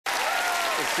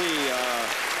Let's see,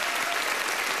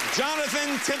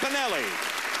 Jonathan Timpanelli.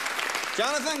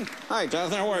 Jonathan? Hi,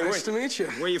 Jonathan. How are you? Nice to meet you.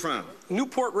 Where are you from?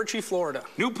 Newport Richey, Florida.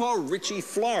 Newport Richey,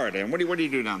 Florida. And what do you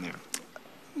do down there?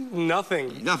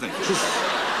 Nothing. Nothing.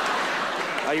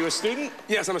 Are you a student?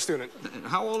 Yes, I'm a student.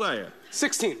 How old are you?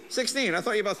 16. 16. I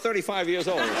thought you were about 35 years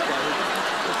old.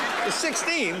 You're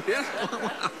 16? Yeah.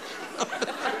 I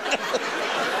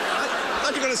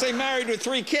thought you were going to say married with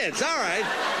 3 kids. All right.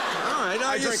 All right.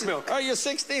 I drink milk. Oh, you're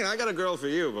 16. I got a girl for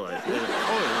you, boy.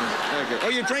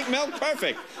 Oh, you drink milk?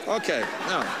 Perfect. Okay.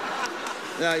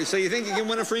 No. So you think you can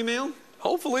win a free meal?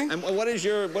 Hopefully. And what is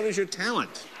your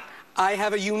talent? I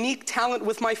have a unique talent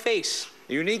with my face.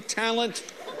 A unique talent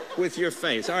with your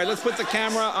face. All right, let's put the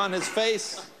camera on his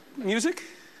face. Music?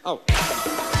 Oh.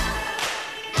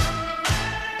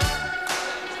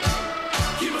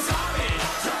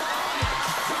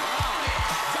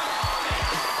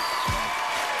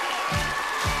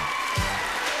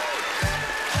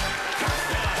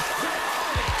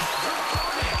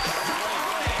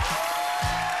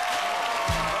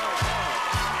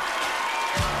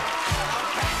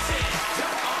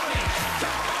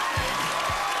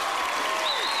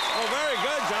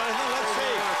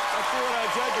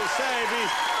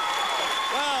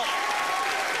 Well,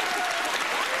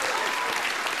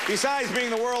 besides being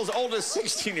the world's oldest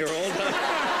 16-year-old,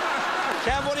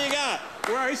 Kev, what do you got?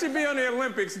 Well, he should be on the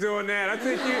Olympics doing that. I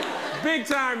think you, big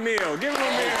time meal. Give him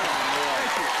a meal.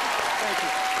 Thank you. Thank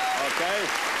you. Okay.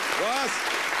 Ross?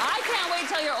 I can't wait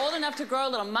till you're old enough to grow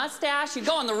a little mustache. You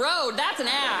go on the road. That's an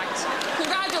act.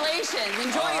 Congratulations.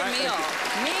 Enjoy your meal.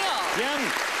 Meal. Jim?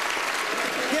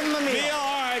 Give him a meal. Meal?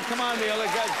 All right, come on, meal.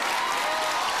 Good.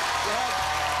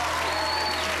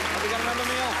 Have you got another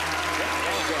meal?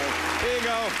 Yeah. Okay. Here you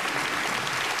go.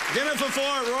 Dinner for 4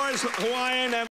 at Roy's Hawaiian.